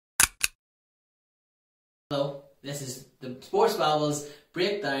Hello, this is the Sports Babble's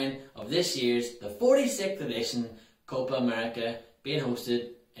breakdown of this year's, the 46th edition Copa America, being hosted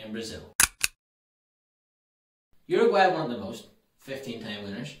in Brazil. Uruguay won the most, 15-time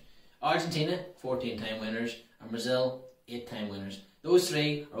winners. Argentina, 14-time winners. And Brazil, 8-time winners. Those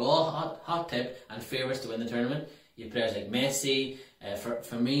three are all hot tip and favourites to win the tournament. You have players like Messi,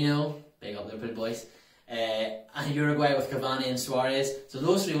 Firmino, big up Liverpool boys, and Uruguay with Cavani and Suarez. So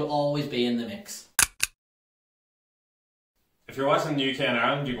those three will always be in the mix. If you're watching the UK and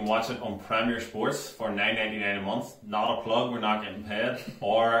Ireland, you can watch it on Premier Sports for $9.99 a month. Not a plug, we're not getting paid.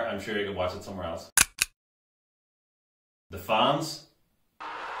 Or I'm sure you can watch it somewhere else. The fans.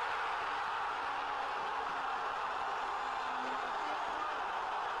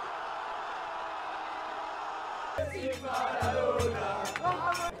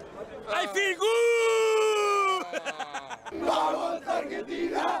 I feel good! Vamos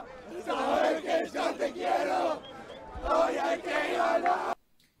Argentina, sabes que yo te quiero. Hoy hay que ganar.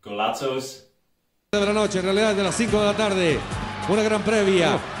 Golazos. De la noche, en realidad de las 5 de la tarde, una gran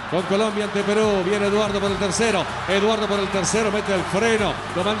previa con Colombia ante Perú. Viene Eduardo por el tercero. Eduardo por el tercero, mete el freno,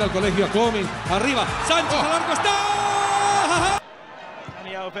 lo manda al colegio a Coming. Arriba, Sánchez al arco, está.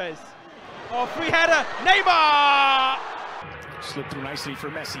 Dani Alves. Oh, free header, Neymar! Slipped through nicely for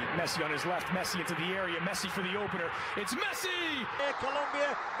Messi. Messi on his left, Messi into the area, Messi for the opener. It's Messi!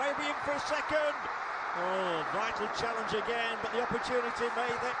 Colombia maybe in for a second. Oh, vital challenge again, but the opportunity may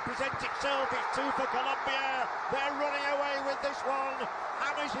then present itself. It's two for Colombia. They're running away with this one.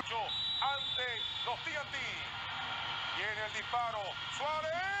 James ante los TNT. Viene el disparo.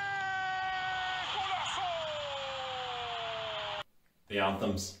 Suárez. ¡Golazo! The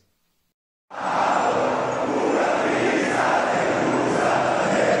anthems.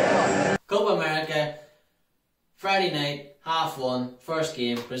 Copa America, Friday night, 1:30, first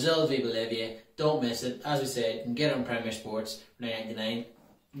game, Brazil v Bolivia. Don't miss it. As we said, you can get it on Premier Sports for $9.99.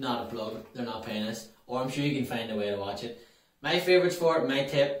 Not a plug, they're not paying us. Or I'm sure you can find a way to watch it. My favourites for it, my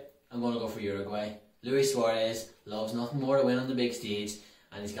tip, I'm going to go for Uruguay. Luis Suarez loves nothing more to win on the big stage,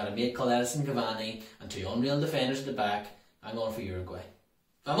 and he's got a mate called Edison Cavani and two unreal defenders at the back. I'm going for Uruguay.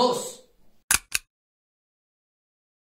 Vamos!